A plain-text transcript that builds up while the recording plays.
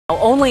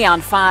Only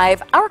on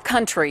 5, our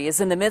country is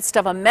in the midst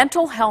of a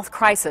mental health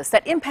crisis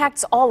that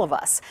impacts all of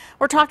us.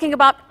 We're talking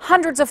about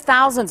hundreds of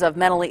thousands of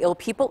mentally ill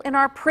people in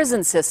our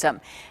prison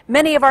system,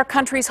 many of our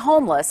country's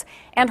homeless,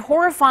 and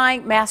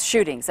horrifying mass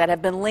shootings that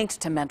have been linked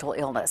to mental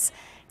illness.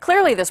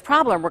 Clearly, this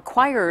problem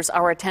requires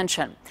our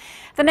attention.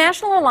 The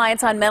National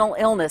Alliance on Mental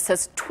Illness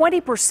says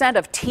 20%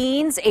 of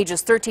teens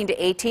ages 13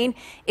 to 18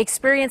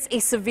 experience a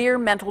severe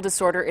mental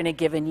disorder in a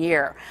given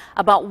year.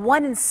 About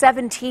 1 in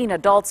 17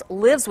 adults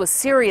lives with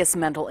serious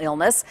mental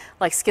illness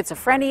like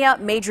schizophrenia,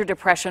 major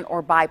depression,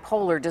 or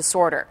bipolar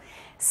disorder.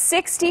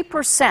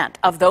 60%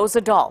 of those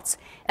adults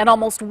and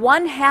almost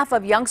 1/2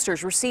 of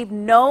youngsters receive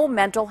no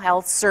mental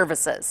health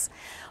services.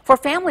 For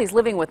families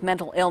living with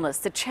mental illness,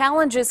 the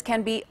challenges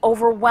can be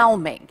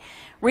overwhelming.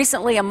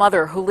 Recently, a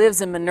mother who lives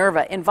in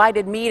Minerva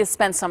invited me to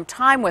spend some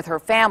time with her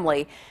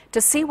family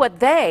to see what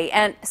they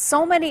and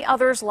so many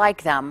others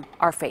like them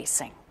are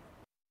facing.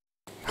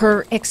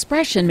 Her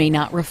expression may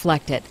not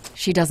reflect it.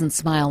 She doesn't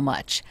smile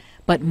much.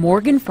 But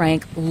Morgan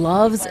Frank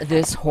loves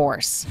this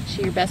horse.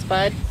 She your best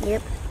bud?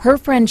 Yep. Her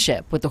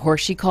friendship with the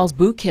horse she calls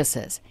Boo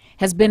Kisses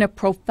has been a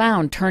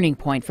profound turning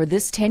point for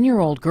this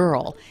 10-year-old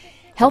girl,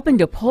 helping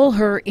to pull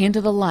her into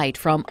the light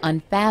from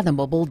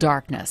unfathomable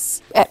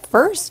darkness. At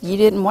first, we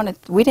didn't want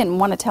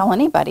to tell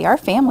anybody. Our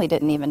family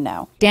didn't even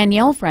know.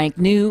 Danielle Frank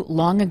knew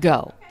long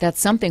ago that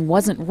something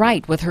wasn't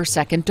right with her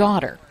second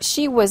daughter.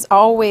 She was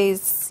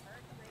always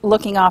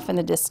looking off in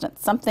the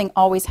distance. Something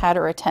always had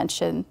her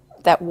attention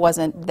that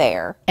wasn't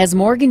there. As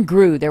Morgan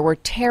grew, there were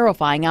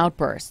terrifying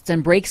outbursts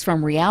and breaks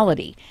from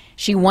reality.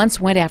 She once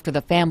went after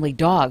the family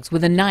dogs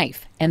with a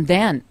knife, and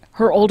then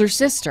her older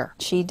sister.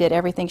 She did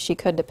everything she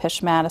could to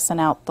push Madison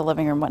out the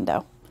living room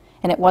window,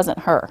 and it wasn't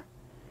her.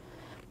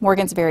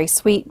 Morgan's very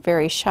sweet,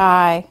 very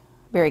shy,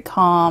 very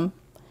calm.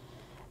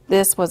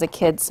 This was a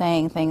kid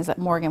saying things that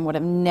Morgan would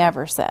have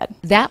never said.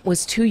 That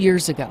was 2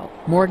 years ago.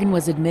 Morgan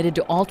was admitted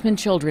to Altman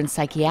Children's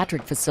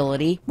Psychiatric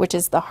Facility, which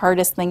is the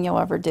hardest thing you'll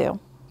ever do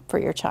for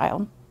your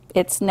child.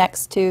 It's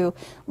next to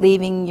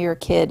leaving your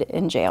kid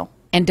in jail.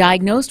 And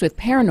diagnosed with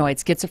paranoid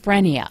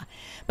schizophrenia.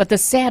 But the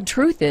sad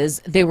truth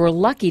is they were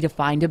lucky to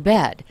find a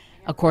bed,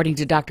 according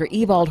to Dr.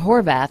 Ewald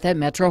Horvath at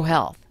Metro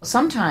Health.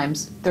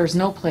 Sometimes there's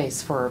no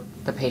place for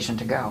the patient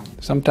to go.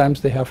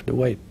 Sometimes they have to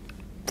wait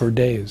for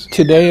days.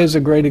 Today is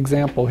a great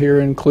example here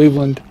in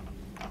Cleveland.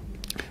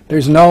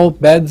 There's no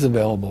beds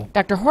available.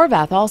 Dr.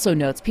 Horvath also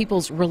notes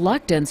people's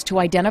reluctance to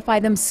identify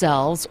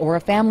themselves or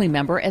a family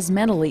member as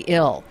mentally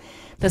ill.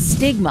 The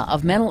stigma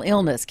of mental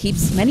illness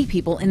keeps many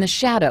people in the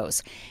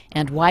shadows,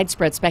 and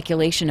widespread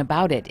speculation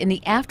about it in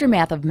the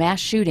aftermath of mass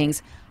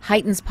shootings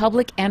heightens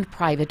public and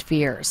private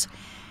fears.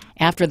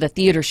 After the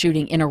theater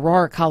shooting in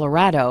Aurora,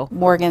 Colorado,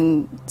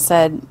 Morgan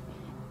said,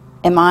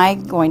 "Am I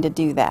going to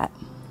do that?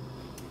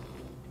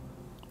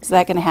 Is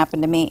that going to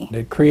happen to me?"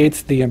 It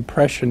creates the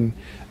impression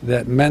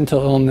that mental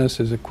illness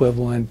is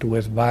equivalent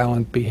with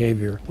violent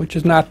behavior, which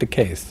is not the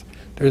case.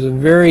 There's a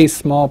very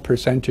small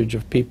percentage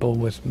of people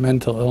with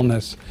mental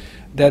illness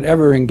that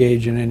ever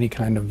engage in any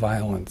kind of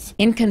violence.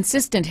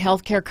 Inconsistent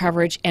health care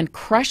coverage and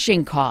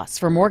crushing costs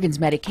for Morgan's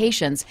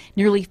medications,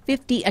 nearly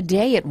 50 a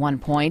day at one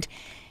point,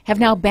 have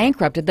now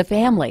bankrupted the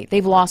family.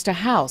 They've lost a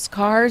house,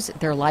 cars,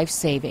 their life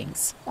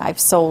savings.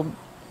 I've sold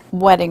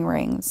wedding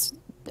rings,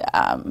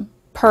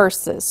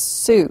 purses,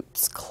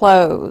 suits,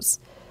 clothes,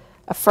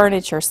 a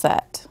furniture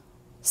set,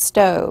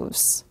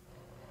 stoves.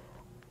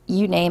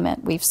 You name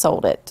it, we've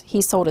sold it.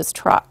 He sold his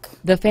truck.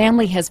 The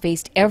family has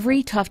faced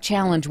every tough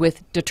challenge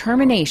with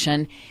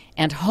determination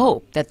and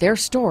hope that their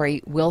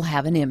story will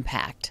have an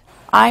impact.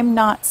 I'm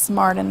not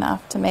smart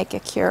enough to make a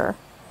cure,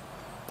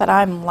 but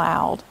I'm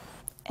loud,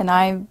 and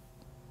I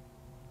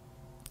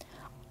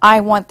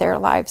want their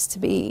lives to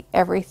be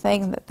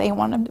everything that they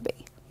want them to be.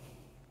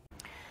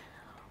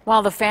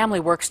 While the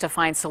family works to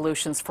find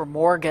solutions for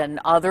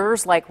Morgan,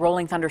 others, like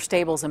Rolling Thunder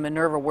Stables in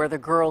Minerva, where the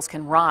girls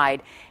can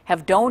ride,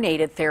 have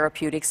donated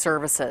therapeutic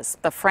services.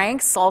 The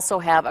Franks also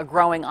have a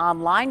growing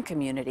online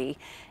community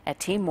at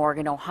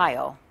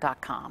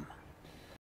teammorganohio.com.